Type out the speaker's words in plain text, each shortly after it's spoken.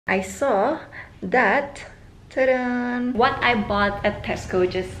I saw that what I bought at Tesco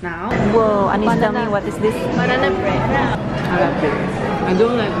just now. Whoa, Anis, tell me what is this? Banana bread. I like it. I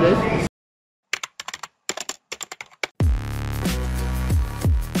don't like this.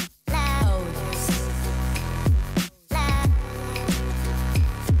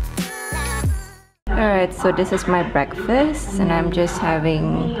 Alright, so this is my breakfast and I'm just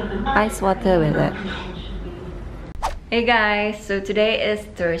having ice water with it. Hey guys, so today is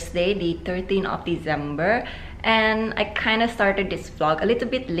Thursday, the 13th of December, and I kind of started this vlog a little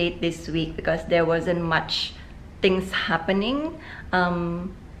bit late this week because there wasn't much things happening.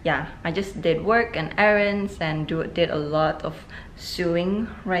 Yeah, I just did work and errands and did a lot of sewing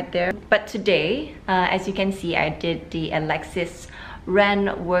right there. But today, as you can see, I did the Alexis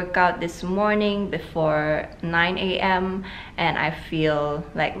ran workout this morning before 9 a.m. and I feel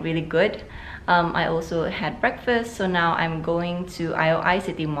like really good. I also had breakfast, so now I'm going to IOI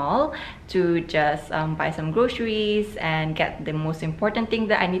City Mall to just buy some groceries and get the most important thing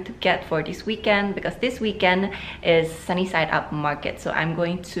that I need to get for this weekend, because this weekend is Sunny Side Up Market, so I'm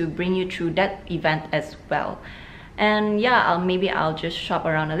going to bring you through that event as well. And yeah, maybe I'll just shop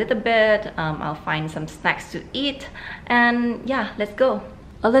around a little bit. I'll find some snacks to eat, and yeah, let's go.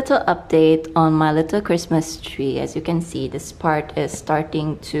 A little update on my little Christmas tree. As you can see, this part is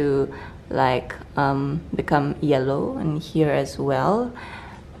starting to like become yellow, and here as well.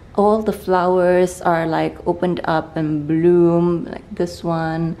 All the flowers are like opened up and bloom, like this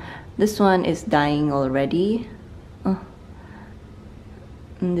one. This one is dying already. And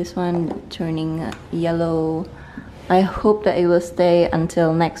this one turning yellow. I hope that it will stay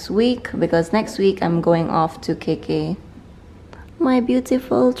until next week, because next week I'm going off to KK. My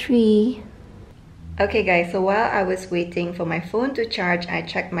beautiful tree. Okay guys, so while I was waiting for my phone to charge, I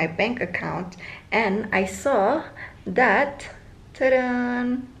checked my bank account and I saw that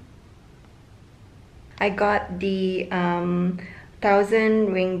I got the 1,000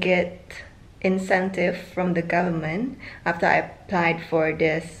 ringgit incentive from the government after I applied for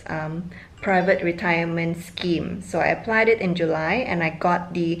this private retirement scheme. So I applied it in July and I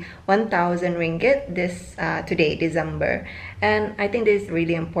got the 1,000 ringgit this today, December. And I think this is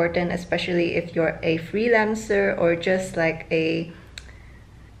really important, especially if you're a freelancer or just like a,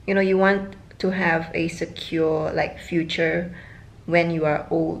 you want to have a secure like future when you are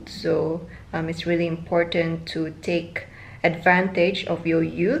old. So it's really important to take advantage of your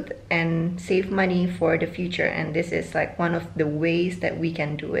youth and save money for the future, and this is like one of the ways that we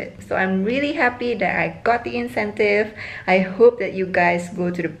can do it. So I'm really happy that I got the incentive. I hope that you guys go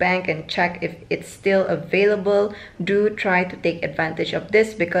to the bank and check if it's still available. Do try to take advantage of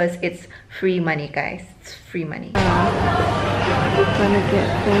this because it's free money, guys. It's free money. Gonna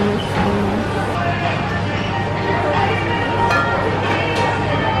get famous.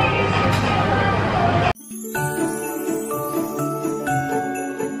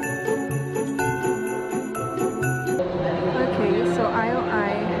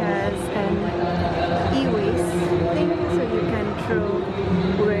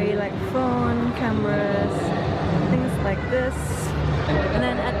 This, and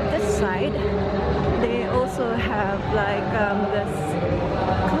then at this side they also have like this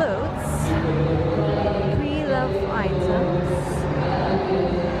clothes, pre-love items,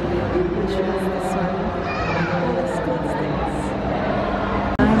 which is this one, all these clothes things.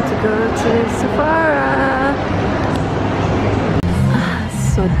 Time to go to Sephora.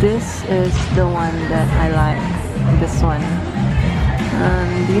 So this is the one that I like, this one.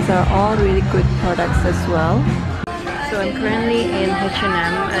 These are all really good products as well. So I'm currently in H&M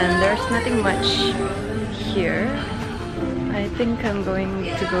and there's nothing much here. I think I'm going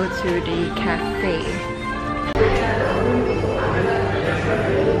to go to the cafe.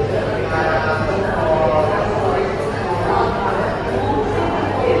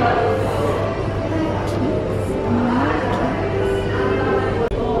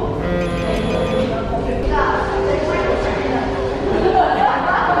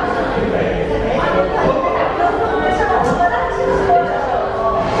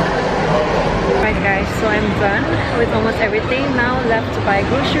 So I'm done with almost everything. Now left to buy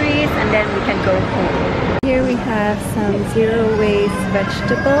groceries and then we can go home. Here we have some zero waste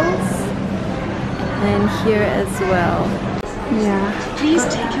vegetables, and here as well. Yeah. Please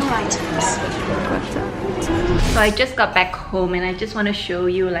take your items. So I just got back home and I just want to show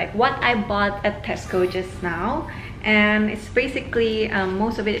you like what I bought at Tesco just now. And it's basically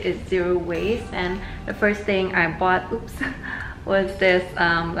most of it is zero waste, and the first thing I bought, was this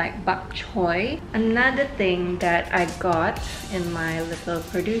like bok choy. Another thing that I got in my little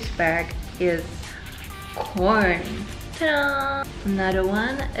produce bag is corn. Ta-da! Another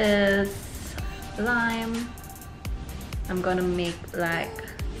one is lime. I'm gonna make like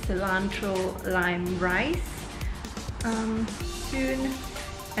cilantro lime rice soon.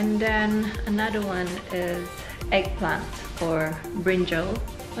 And then another one is eggplant or brinjal.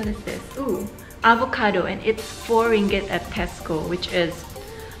 What is this? Ooh, avocado, and it's 4 ringgit at Tesco, which is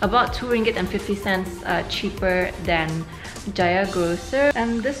about 2 ringgit and 50 cents cheaper than Jaya Grocer.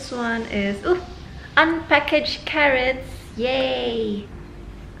 And this one is unpackaged carrots. Yay!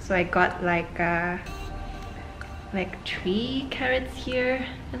 So I got like 3 carrots here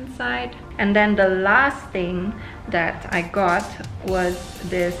inside. And then the last thing that I got was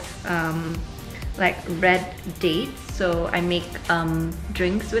this like red dates. So I make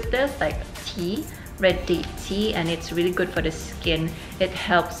drinks with this, like tea, red date tea, and it's really good for the skin. It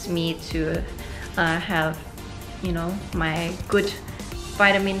helps me to have, you know, my good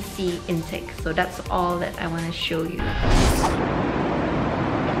vitamin C intake. So that's all that I want to show you.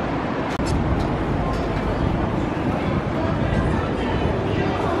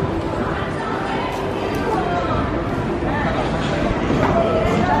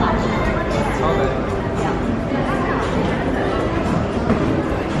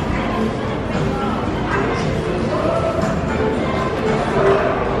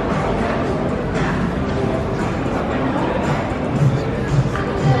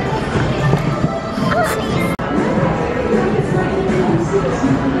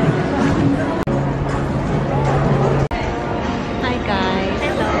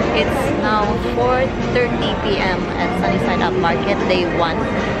 Now 4:30 p.m. at Sunnyside Up Market, day 1,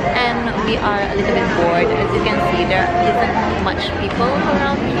 and we are a little bit bored. As you can see, there isn't much people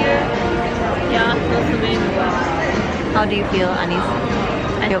around here. Yeah, not so many. How do you feel, Anis?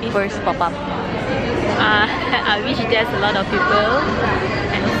 Your first pop-up? I wish there's a lot of people,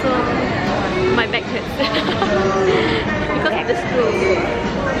 and also my back hurts because of the stool.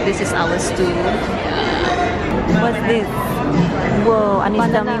 This is our stool. What's this? Whoa,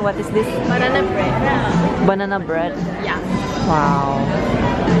 Anis, tell me, what is this? Banana bread. Banana bread? Yeah. Wow.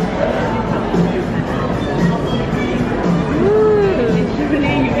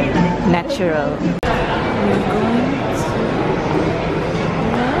 Natural.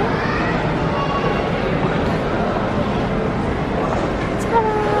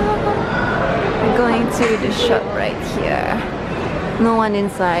 We're going to the shop right here. No one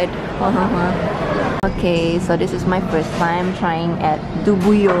inside. Okay, so this is my first time trying at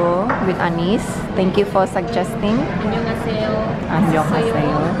Dubuyo with Anis. Thank you for suggesting. 안녕하세요.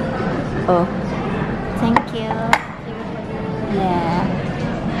 Annyeonghaseyo. Oh, thank you. Yeah.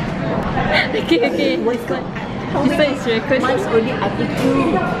 Okay. This one is recording. Mine's only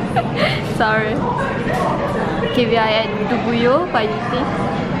attitude. Sorry. Okay, we are at Dubuyo. What do you think?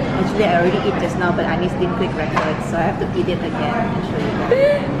 Actually, I already ate just now, but Anis didn't click record, so I have to eat it again and show you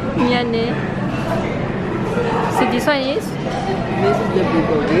guys. 미안해. So this one is? This is the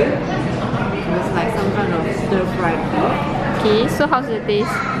bulgogi. It's like some kind of stir-fried beef. Okay, so how's the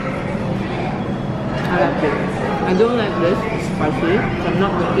taste? I like it. I don't like this, it's spicy, so I'm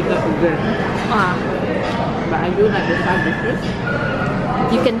not going to eat that again. But I do like the side dishes.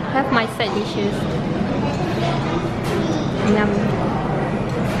 You can have my side dishes. Yum.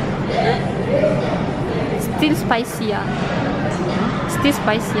 Still spicy, Still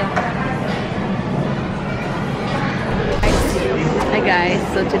spicy, Hi guys,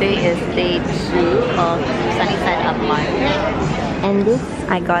 so today is day 2 of Sunnyside Up Market, and this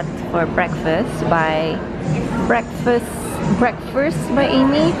I got for breakfast by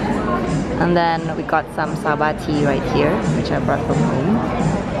Amy, and then we got some saba tea right here, which I brought from home.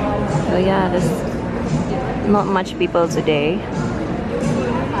 So yeah, there's not much people today.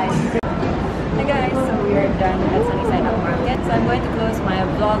 Hi guys, so we are done at Sunnyside Up Market, so I'm going to close my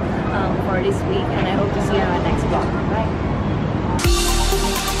vlog for this week, and I hope to see you in our next vlog. Bye!